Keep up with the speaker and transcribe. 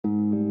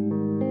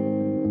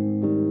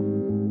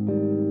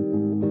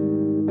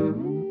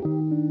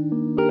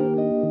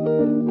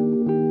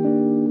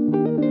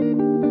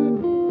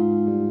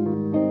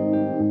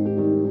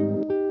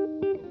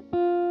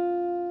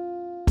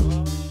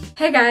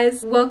Hey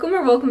guys,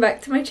 welcome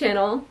back to my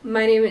channel.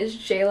 My name is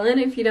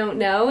Jalen if you don't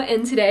know,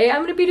 and today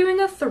I'm going to be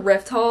doing a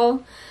thrift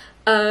haul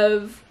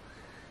of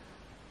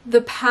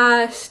the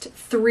past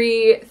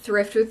 3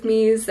 Thrift With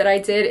Me's that I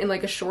did in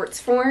like a shorts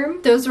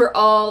form. Those were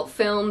all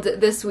filmed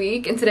this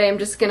week, and today I'm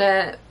just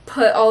gonna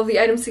put all of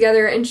the items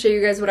together and show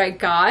you guys what I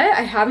got.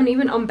 I haven't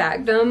even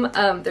unbagged them.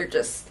 They're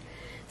just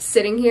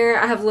sitting here.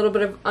 I have a little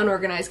bit of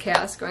unorganized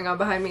chaos going on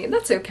behind me, and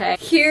that's okay.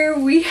 Here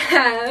we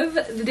have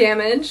the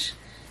damage.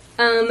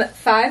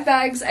 5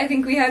 bags I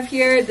think we have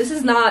here. This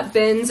is not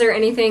bins or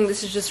anything.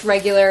 This is just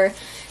regular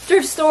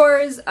thrift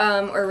stores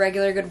or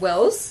regular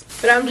Goodwills.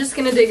 But I'm just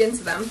gonna dig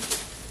into them.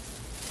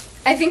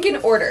 I think in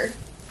order,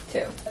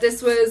 too.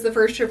 This was the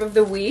first trip of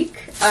the week.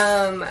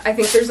 I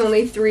think there's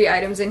only 3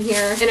 items in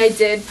here. And I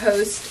did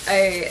post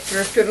a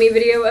Thrift With Me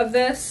video of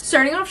this.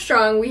 Starting off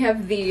strong, we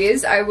have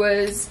these. I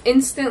was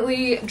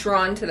instantly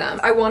drawn to them.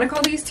 I want to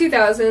call these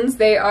 2000s.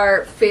 They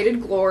are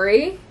Faded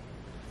Glory.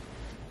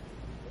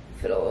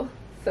 If it'll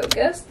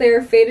focus.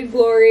 They're Faded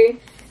Glory,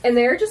 and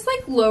they're just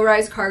like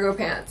low-rise cargo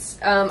pants.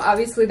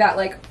 Obviously that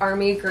like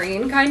army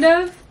green kind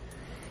of,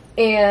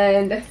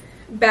 and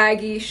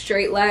baggy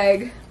straight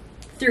leg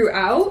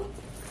throughout.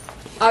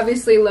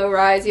 Obviously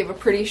low-rise, you have a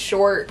pretty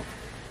short,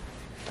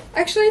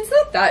 actually it's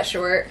not that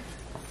short,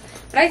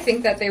 but I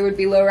think that they would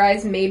be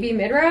low-rise, maybe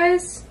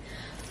mid-rise.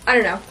 I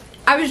don't know.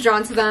 I was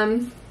drawn to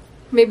them.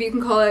 Maybe you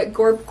can call it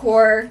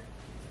gorpcore.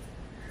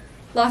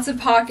 Lots of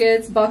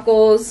pockets,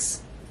 buckles,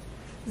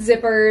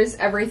 zippers,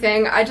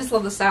 everything. I just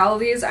love the style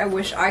of these. I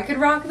wish I could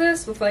rock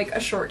this with like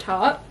a short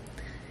top,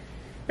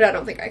 but I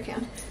don't think I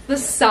can. The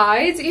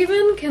sides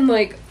even can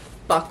like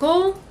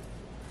buckle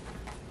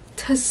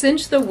to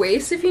cinch the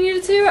waist if you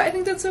needed to. I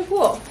think that's so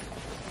cool.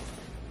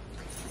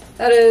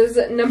 That is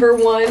number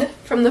 1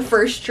 from the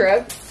first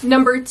trip.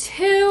 Number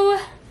 2,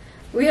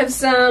 we have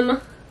some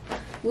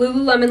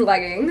Lululemon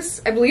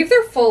leggings. I believe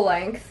they're full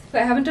length. I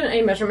haven't done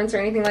any measurements or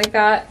anything like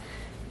that,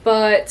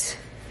 but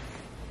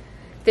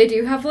they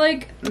do have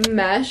like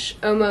mesh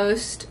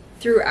almost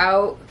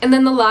throughout. And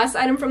then the last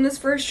item from this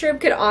first trip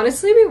could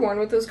honestly be worn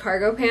with those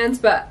cargo pants,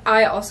 but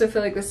I also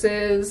feel like this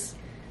is,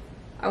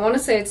 I want to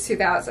say it's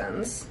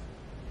 2000s.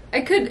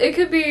 It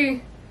could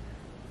be,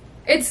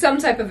 it's some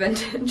type of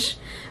vintage,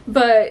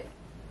 but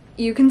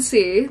you can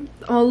see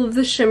all of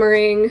the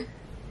shimmering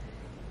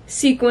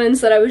sequins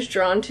that I was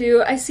drawn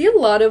to. I see a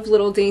lot of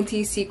little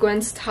dainty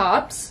sequins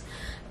tops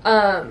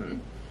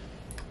in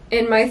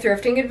my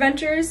thrifting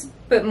adventures,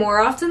 but more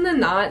often than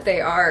not they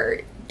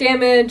are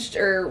damaged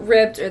or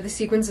ripped, or the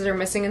sequences are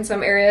missing in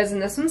some areas, and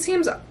this one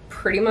seems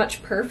pretty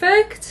much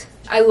perfect.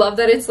 I love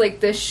that it's like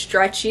this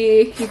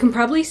stretchy, you can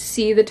probably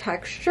see the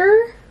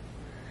texture,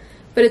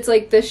 but it's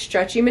like this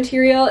stretchy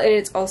material, and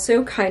it's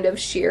also kind of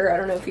sheer. I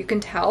don't know if you can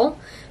tell,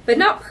 but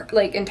not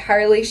like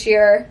entirely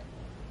sheer,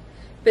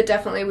 but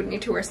definitely would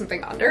need to wear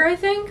something under, I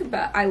think,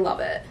 but I love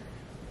it.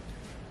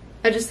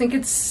 I just think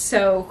it's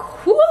so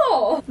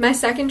cool. My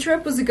second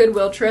trip was a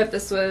Goodwill trip.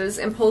 This was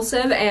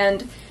impulsive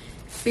and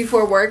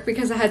before work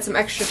because I had some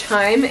extra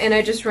time, and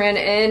I just ran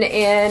in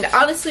and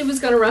honestly was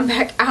gonna run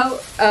back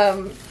out.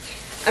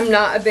 I'm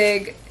not a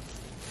big,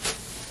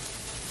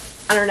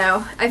 I don't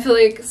know, I feel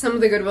like some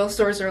of the Goodwill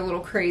stores are a little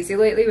crazy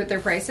lately with their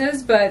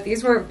prices, but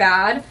these weren't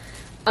bad.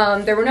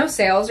 There were no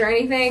sales or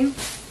anything,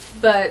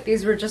 but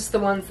these were just the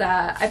ones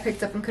that I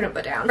picked up and couldn't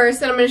put down.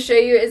 First that I'm going to show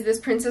you is this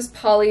Princess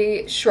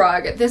Polly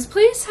shrug. This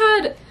place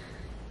had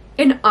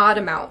an odd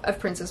amount of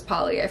Princess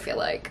Polly, I feel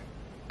like.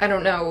 I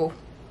don't know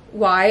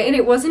why, and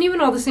it wasn't even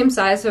all the same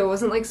size, so it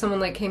wasn't like someone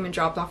like came and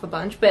dropped off a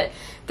bunch, but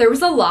there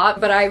was a lot.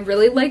 But I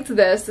really liked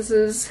this. This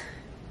is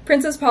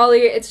Princess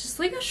Polly. It's just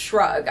like a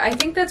shrug. I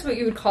think that's what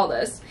you would call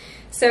this.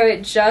 So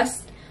it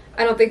just,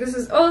 I don't think this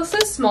is, oh, it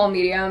says small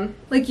medium.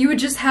 Like you would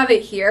just have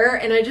it here,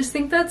 and I just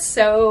think that's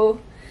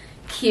so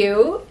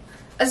cute,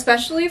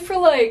 especially for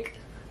like,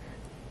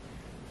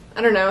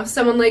 I don't know,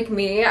 someone like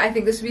me. I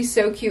think this would be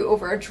so cute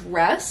over a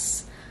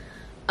dress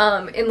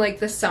in like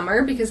the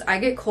summer, because I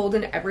get cold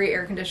in every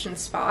air-conditioned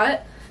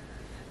spot.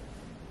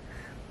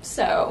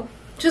 So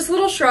just a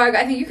little shrug.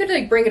 I think you could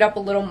like bring it up a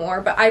little more,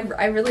 but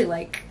I really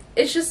like,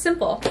 it's just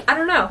simple. I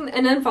don't know.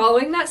 And then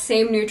following that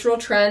same neutral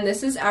trend,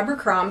 this is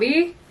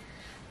Abercrombie.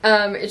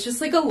 It's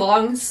just like a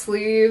long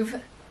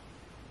sleeve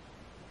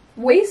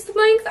waist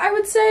length, I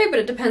would say, but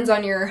it depends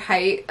on your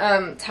height.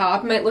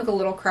 Top might look a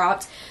little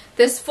cropped.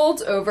 This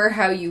folds over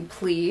how you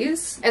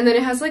please, and then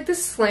it has like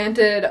this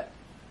slanted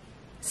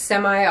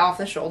semi off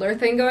the shoulder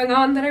thing going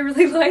on that I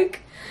really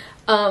like.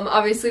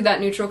 Obviously that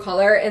neutral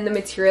color and the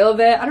material of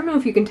it, I don't know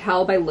if you can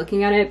tell by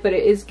looking at it, but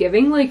it is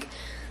giving like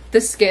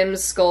the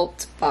Skims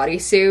Sculpt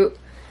bodysuit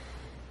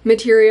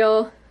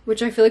material,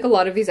 which I feel like a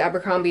lot of these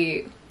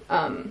Abercrombie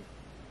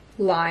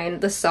line,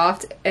 the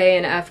soft A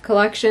and F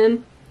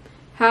collection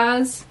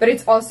has, but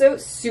it's also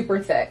super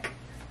thick.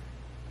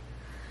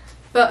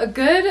 But a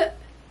good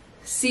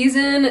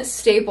season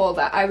staple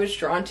that I was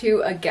drawn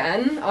to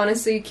again,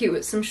 honestly cute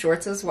with some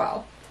shorts as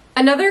well.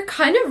 Another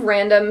kind of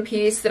random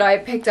piece that I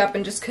picked up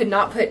and just could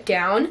not put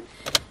down.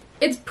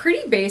 It's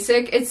pretty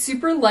basic. It's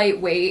super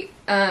lightweight.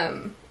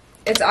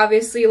 It's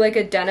obviously like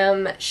a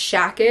denim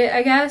shacket,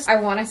 I guess. I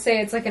want to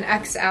say it's like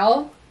an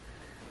XL,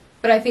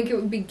 but I think it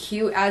would be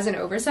cute as an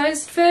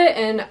oversized fit,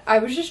 and I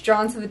was just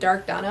drawn to the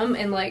dark denim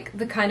and like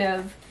the kind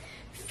of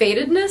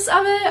fadedness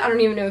of it. I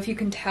don't even know if you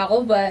can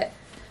tell, but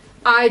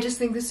I just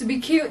think this would be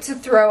cute to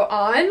throw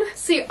on.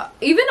 See,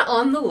 even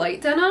on the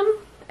light denim,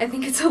 I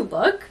think it's a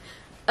look.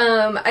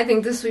 I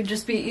think this would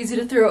just be easy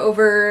to throw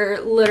over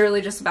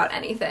literally just about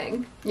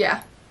anything.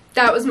 Yeah,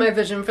 that was my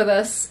vision for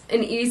this.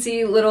 An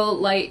easy little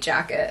light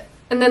jacket.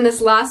 And then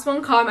this last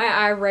one caught my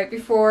eye right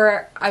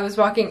before I was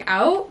walking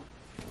out,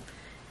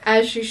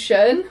 as you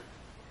should.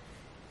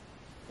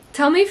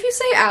 Tell me if you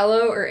say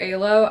aloe or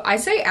aloe. I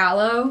say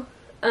aloe,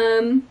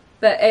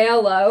 but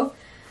ALO.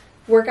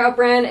 Workout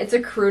brand. It's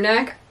a crew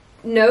neck.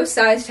 No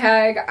size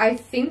tag. I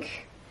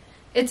think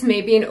it's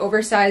maybe an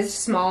oversized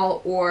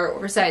small or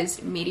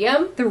oversized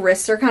medium. The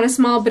wrists are kind of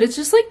small, but it's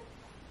just like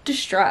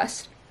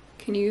distressed.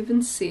 Can you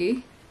even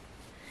see?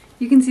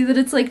 You can see that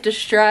it's like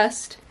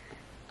distressed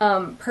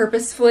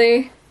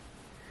purposefully,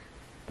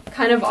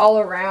 kind of all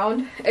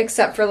around,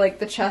 except for like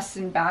the chest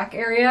and back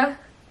area.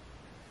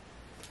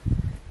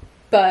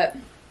 But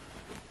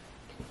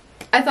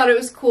I thought it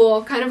was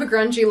cool, kind of a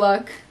grungy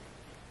look,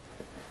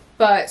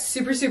 but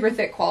super, super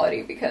thick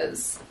quality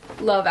because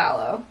love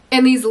aloe.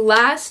 And these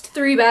last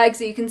 3 bags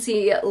that you can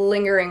see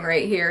lingering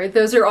right here,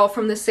 those are all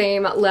from the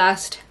same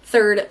last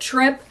third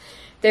trip.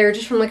 They're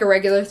just from like a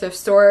regular thrift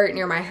store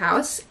near my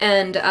house,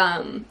 and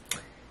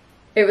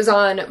it was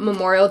on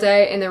Memorial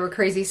Day and there were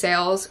crazy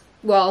sales.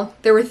 Well,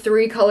 there were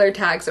 3 colored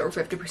tags that were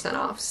 50%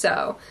 off,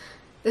 so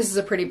this is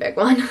a pretty big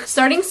one.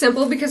 Starting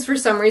simple because for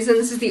some reason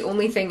this is the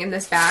only thing in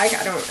this bag.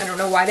 I don't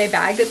know why they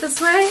bagged it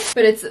this way,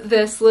 but it's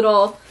this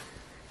little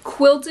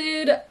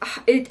quilted,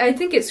 I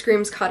think it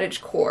screams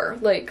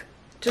cottagecore, like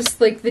just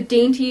like the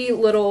dainty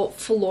little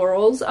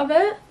florals of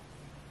it.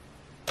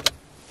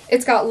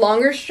 It's got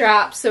longer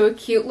straps, so a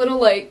cute little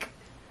like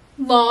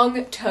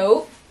long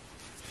tote.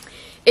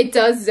 It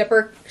does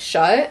zipper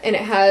shut, and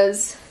it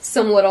has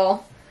some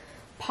little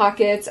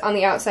pockets on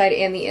the outside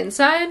and the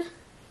inside.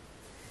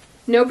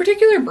 No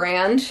particular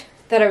brand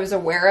that I was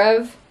aware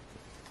of.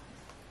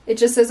 It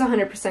just says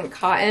 100%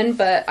 cotton,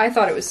 but I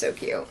thought it was so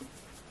cute,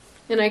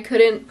 and I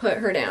couldn't put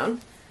her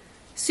down.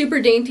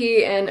 Super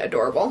dainty and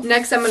adorable.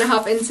 Next, I'm gonna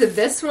hop into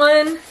this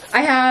one.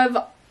 I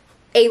have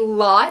a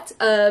lot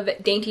of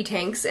dainty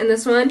tanks in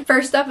this one.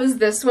 First up is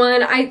this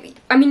one. I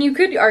mean, you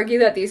could argue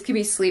that these could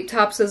be sleep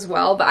tops as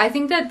well, but I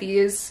think that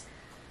this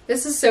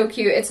is so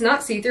cute. It's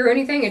not see-through or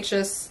anything, it's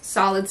just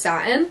solid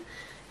satin.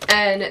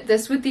 And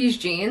this with these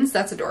jeans,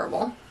 that's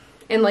adorable.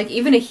 And like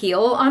even a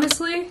heel,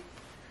 honestly,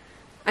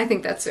 I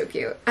think that's so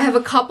cute. I have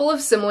a couple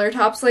of similar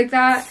tops like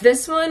that.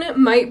 This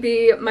one might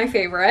be my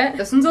favorite.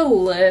 This one's a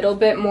little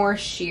bit more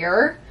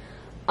sheer,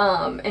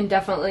 and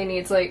definitely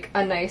needs like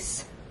a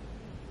nice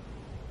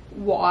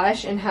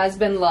wash and has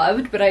been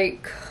loved, but I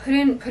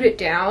couldn't put it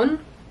down.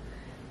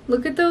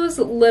 Look at those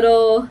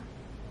little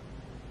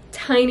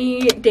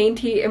tiny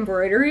dainty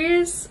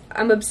embroideries.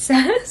 I'm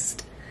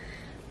obsessed.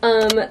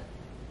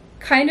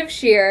 Kind of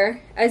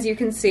sheer, as you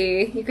can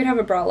see. You could have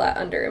a bralette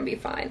under and be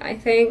fine, I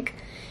think.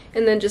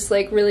 And then just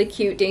like really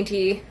cute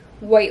dainty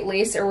white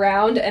lace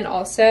around and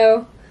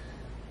also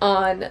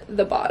on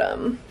the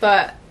bottom.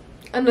 But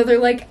another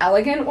like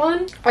elegant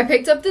one. I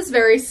picked up this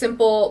very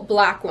simple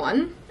black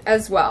one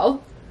as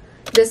well.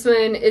 This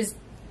one is,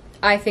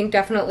 I think,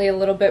 definitely a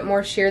little bit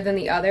more sheer than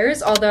the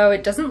others, although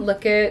it doesn't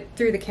look it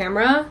through the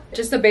camera.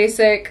 Just a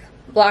basic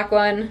black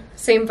one,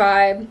 same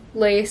vibe,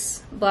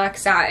 lace, black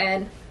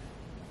satin,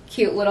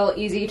 cute little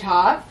easy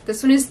top.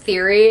 This one is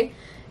Theory,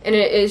 and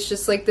it is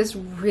just like this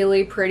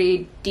really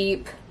pretty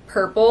deep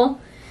purple.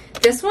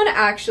 This one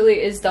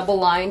actually is double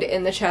lined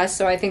in the chest,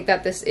 so I think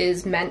that this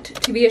is meant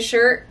to be a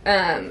shirt.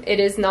 It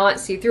is not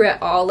see-through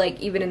at all,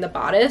 like even in the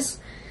bodice,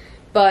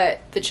 but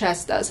the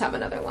chest does have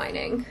another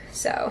lining,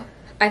 so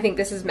I think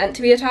this is meant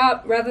to be a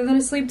top rather than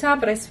a sleeve top,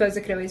 but I suppose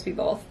it could always be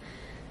both.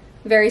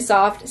 Very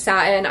soft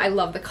satin. I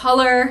love the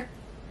color,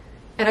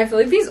 and I feel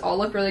like these all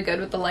look really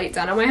good with the light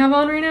denim I have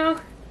on right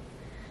now,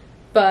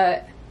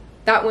 but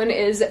that one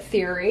is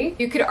Theory.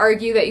 You could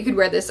argue that you could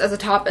wear this as a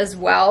top as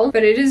well,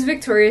 but it is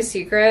Victoria's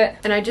Secret,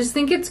 and I just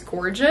think it's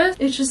gorgeous.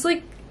 It's just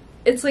like,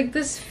 it's like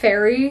this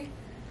fairy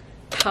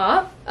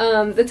top.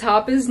 The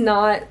top is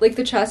not, like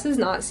the chest is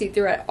not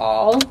see-through at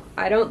all,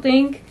 I don't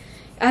think.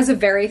 It has a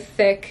very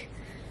thick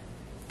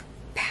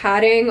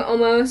padding,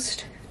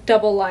 almost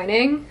double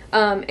lining,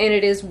 and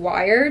it is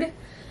wired,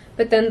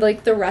 but then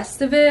like the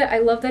rest of it, I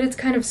love that it's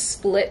kind of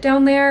split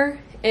down there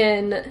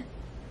in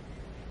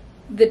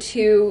the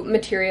two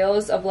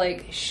materials of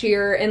like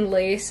sheer and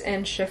lace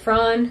and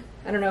chiffon.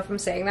 I don't know if I'm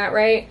saying that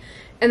right.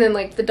 And then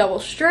like the double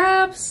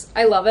straps,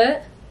 I love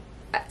it.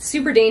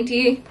 Super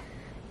dainty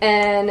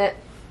and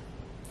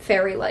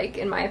fairy-like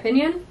in my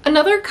opinion.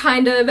 Another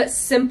kind of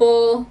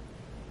simple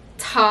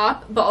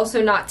top, but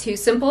also not too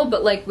simple,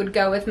 but like would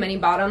go with many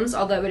bottoms,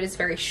 although it is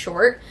very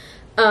short.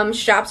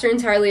 Straps are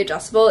entirely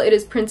adjustable. It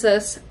is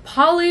Princess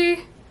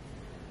Polly.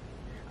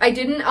 I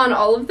didn't, on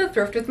all of the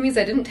Thrift With Me's,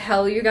 I didn't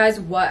tell you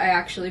guys what I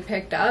actually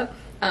picked up.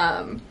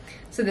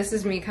 So this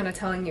is me kind of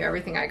telling you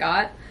everything I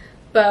got.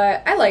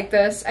 But I like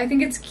this. I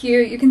think it's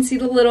cute. You can see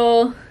the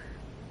little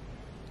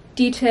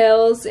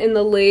details in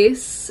the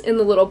lace, in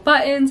the little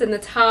buttons, and the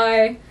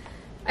tie.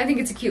 I think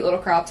it's a cute little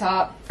crop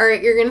top.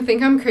 Alright, you're gonna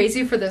think I'm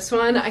crazy for this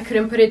one. I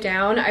couldn't put it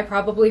down. I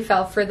probably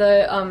fell for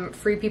the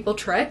free people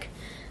trick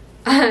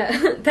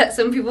that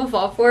some people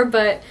fall for,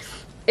 but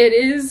it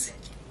is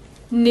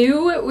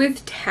new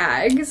with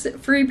tags,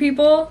 Free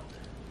People.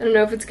 I don't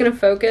know if it's gonna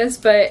focus,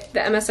 but the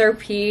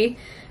MSRP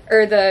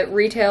or the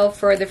retail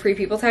for the Free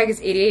People tag is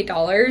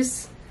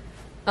 $88.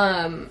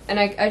 And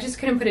I just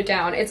couldn't put it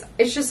down. It's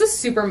just a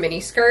super mini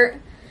skirt.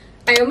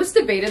 I almost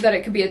debated that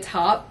it could be a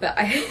top, but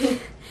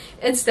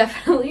it's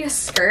definitely a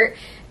skirt.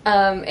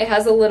 It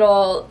has a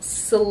little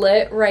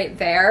slit right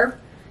there,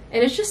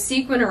 and it's just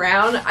sequin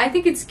around. I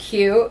think it's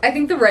cute. I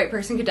think the right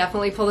person could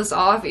definitely pull this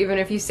off, even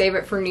if you save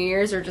it for New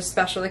Year's or just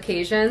special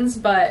occasions,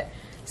 but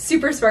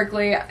super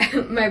sparkly.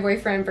 My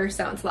boyfriend burst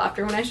out into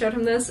laughter when I showed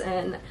him this,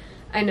 and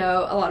I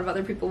know a lot of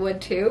other people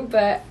would too,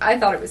 but I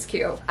thought it was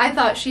cute. I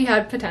thought she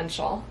had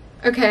potential.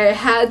 Okay, I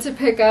had to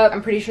pick up,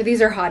 I'm pretty sure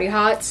these are Hottie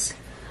Hots.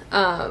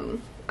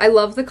 I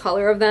love the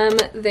color of them.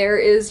 There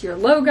is your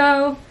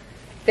logo.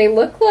 They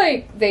look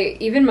like they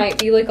even might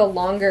be like a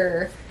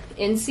longer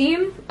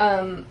inseam,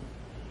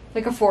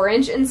 like a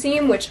 4-inch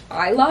inseam, which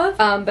I love,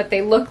 but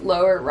they look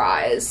lower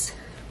rise.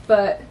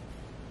 But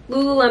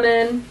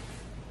Lululemon,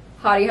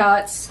 Hottie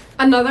Hots.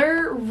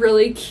 Another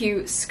really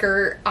cute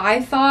skirt,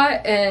 I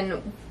thought,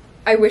 and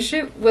I wish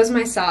it was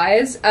my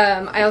size.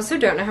 I also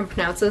don't know how to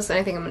pronounce this, and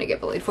I think I'm gonna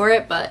get bullied for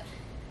it, but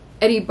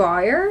Eddie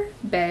Bayer?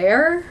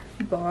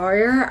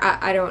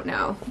 I don't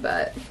know,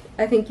 but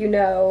I think you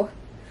know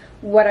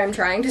what I'm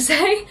trying to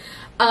say.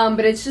 But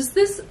it's just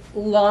this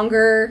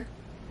longer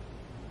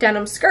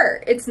denim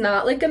skirt. It's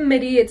not like a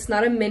midi, it's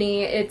not a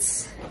mini,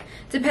 it's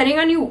depending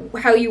on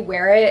how you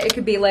wear it. It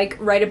could be like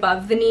right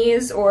above the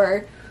knees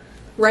or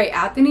right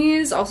at the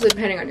knees, also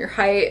depending on your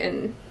height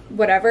and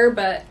whatever,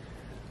 but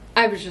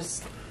I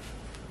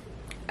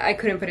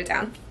couldn't put it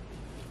down.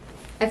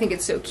 I think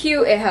it's so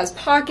cute. It has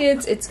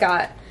pockets, it's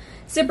got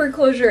zipper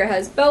closure, it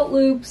has belt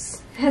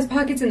loops, it has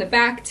pockets in the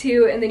back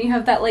too, and then you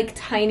have that like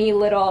tiny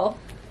little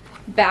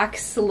back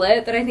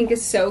slit that I think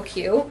is so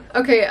cute.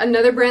 Okay,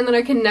 another brand that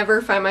I can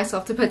never find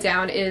myself to put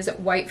down is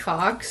White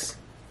Fox.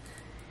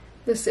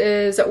 This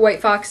is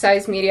White Fox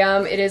size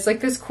medium. It is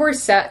like this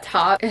corset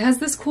top. It has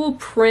this cool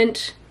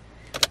print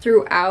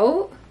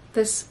throughout.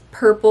 This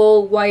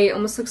purple, white,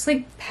 almost looks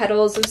like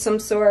petals of some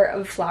sort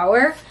of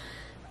flower.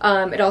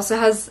 It also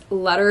has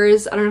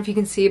letters, I don't know if you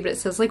can see, but it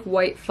says like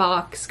White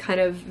Fox kind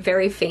of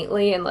very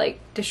faintly and like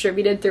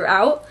distributed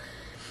throughout.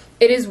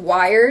 It is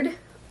wired,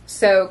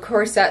 so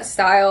corset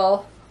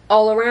style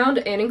all around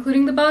and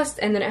including the bust,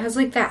 and then it has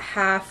like that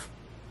half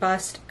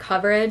bust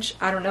coverage.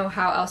 I don't know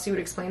how else you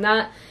would explain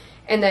that.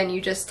 And then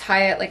you just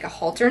tie it like a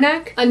halter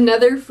neck.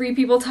 Another Free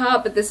People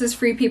top, but this is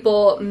Free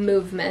People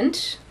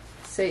Movement.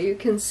 So you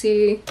can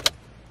see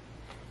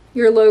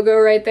your logo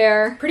right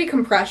there. Pretty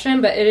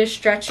compression, but it is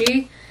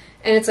stretchy.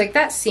 And it's like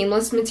that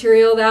seamless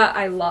material that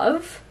I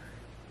love.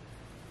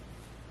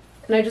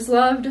 And I just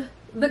loved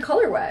the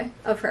colorway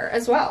of her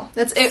as well.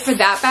 That's it for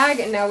that bag,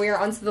 and now we are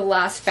on to the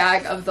last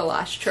bag of the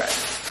last trip.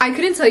 I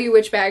couldn't tell you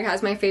which bag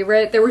has my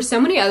favorite. There were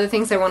so many other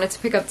things I wanted to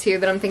pick up too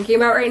that I'm thinking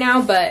about right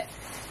now, but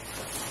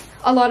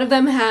a lot of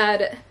them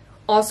had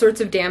all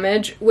sorts of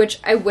damage, which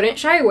I wouldn't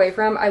shy away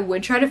from. I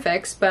would try to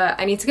fix, but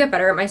I need to get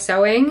better at my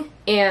sewing,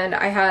 and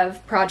I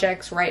have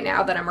projects right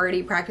now that I'm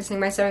already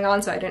practicing my sewing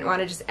on, so I didn't want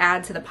to just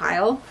add to the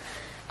pile.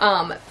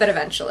 But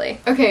eventually.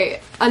 Okay,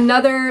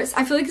 another,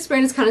 I feel like this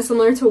brand is kind of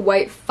similar to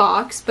White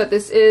Fox, but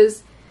this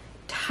is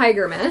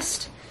Tiger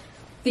Mist.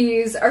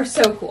 These are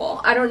so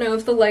cool. I don't know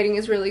if the lighting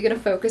is really going to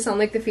focus on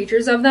like the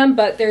features of them,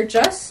 but they're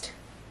just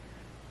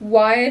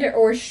wide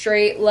or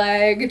straight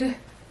legged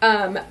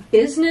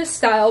business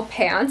style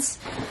pants,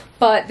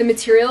 but the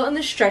material and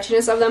the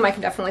stretchiness of them, I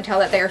can definitely tell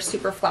that they are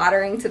super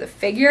flattering to the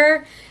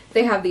figure.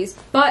 They have these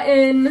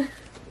button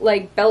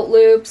like belt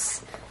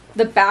loops.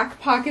 The back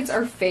pockets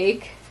are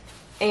fake,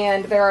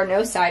 and there are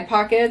no side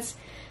pockets,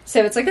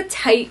 so it's like a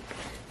tight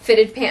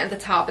fitted pant at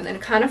the top and then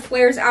it kind of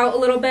flares out a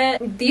little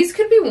bit. These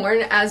could be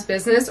worn as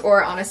business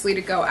or honestly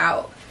to go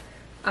out.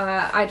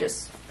 I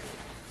just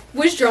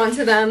was drawn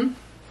to them.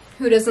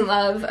 Who doesn't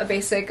love a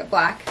basic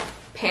black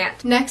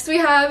pant? Next we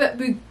have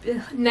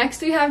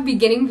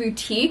Beginning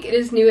Boutique. It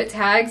is new at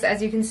Tags,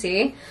 as you can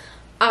see.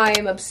 I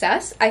am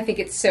obsessed. I think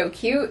it's so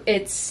cute.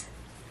 It's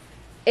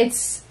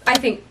I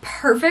think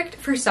perfect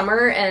for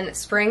summer and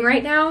spring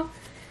right now.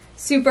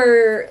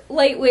 Super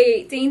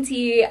lightweight,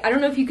 dainty. I don't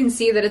know if you can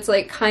see that it's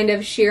like kind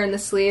of sheer in the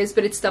sleeves,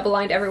 but it's double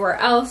lined everywhere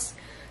else.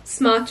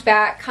 Smocked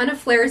back, kind of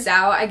flares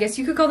out. I guess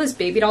you could call this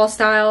baby doll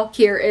style.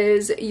 Here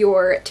is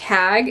your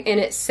tag, and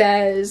it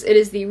says it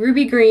is the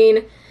ruby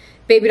green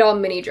baby doll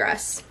mini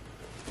dress.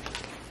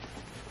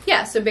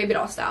 Yeah, so baby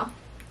doll style.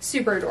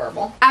 Super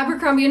adorable.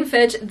 Abercrombie &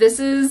 Fitch. This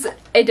is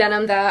a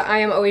denim that I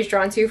am always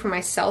drawn to for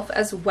myself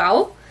as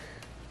well.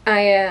 I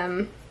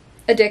am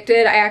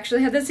addicted. I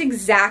actually had this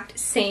exact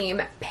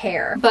same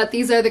pair. But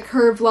these are the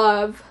Curve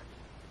Love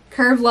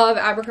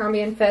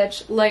Abercrombie &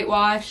 Fitch light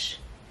wash,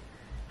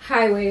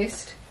 high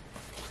waist,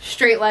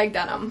 straight leg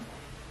denim.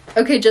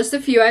 Okay, just a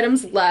few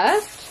items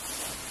left.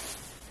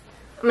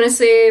 I'm gonna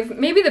save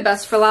maybe the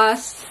best for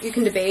last. You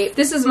can debate.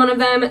 This is one of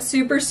them,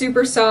 super,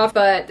 super soft,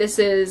 but this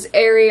is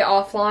Airy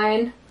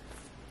Offline.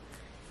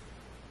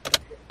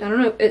 I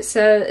don't know,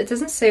 it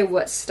doesn't say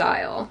what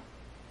style.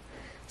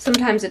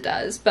 Sometimes it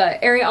does, but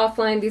Airy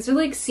Offline, these are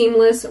like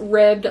seamless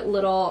ribbed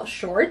little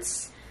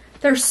shorts.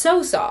 They're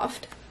so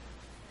soft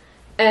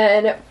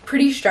and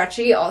pretty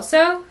stretchy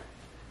also.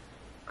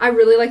 I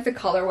really like the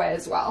colorway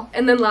as well.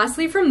 And then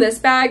lastly from this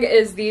bag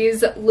is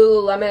these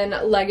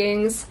Lululemon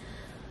leggings.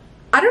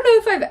 I don't know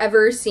if I've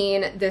ever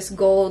seen this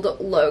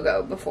gold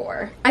logo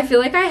before. I feel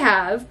like I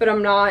have, but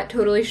I'm not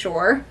totally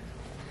sure.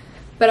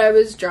 But I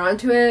was drawn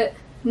to it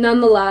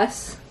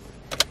nonetheless.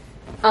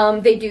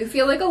 They do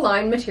feel like a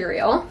lined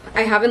material.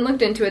 I haven't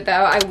looked into it though.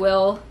 I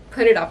will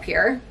put it up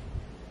here.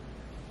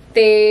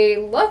 They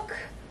look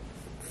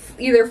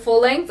either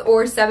full length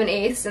or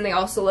 7/8 and they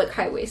also look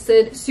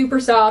high-waisted, super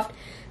soft.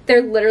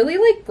 They're literally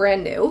like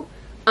brand new.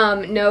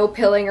 No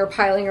pilling or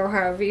piling or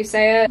however you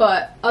say it,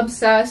 but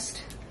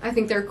obsessed. I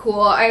think they're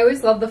cool. I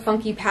always love the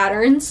funky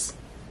patterns.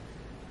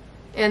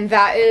 And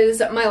that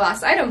is my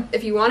last item.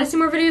 If you want to see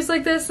more videos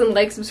like this, then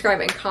like, subscribe,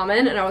 and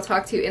comment, and I will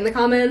talk to you in the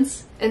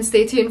comments. And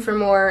stay tuned for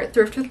more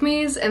Thrift With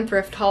Me's and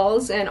thrift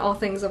hauls and all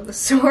things of the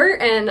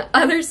sort and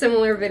other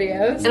similar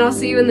videos. And I'll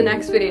see you in the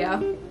next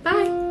video.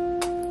 Bye!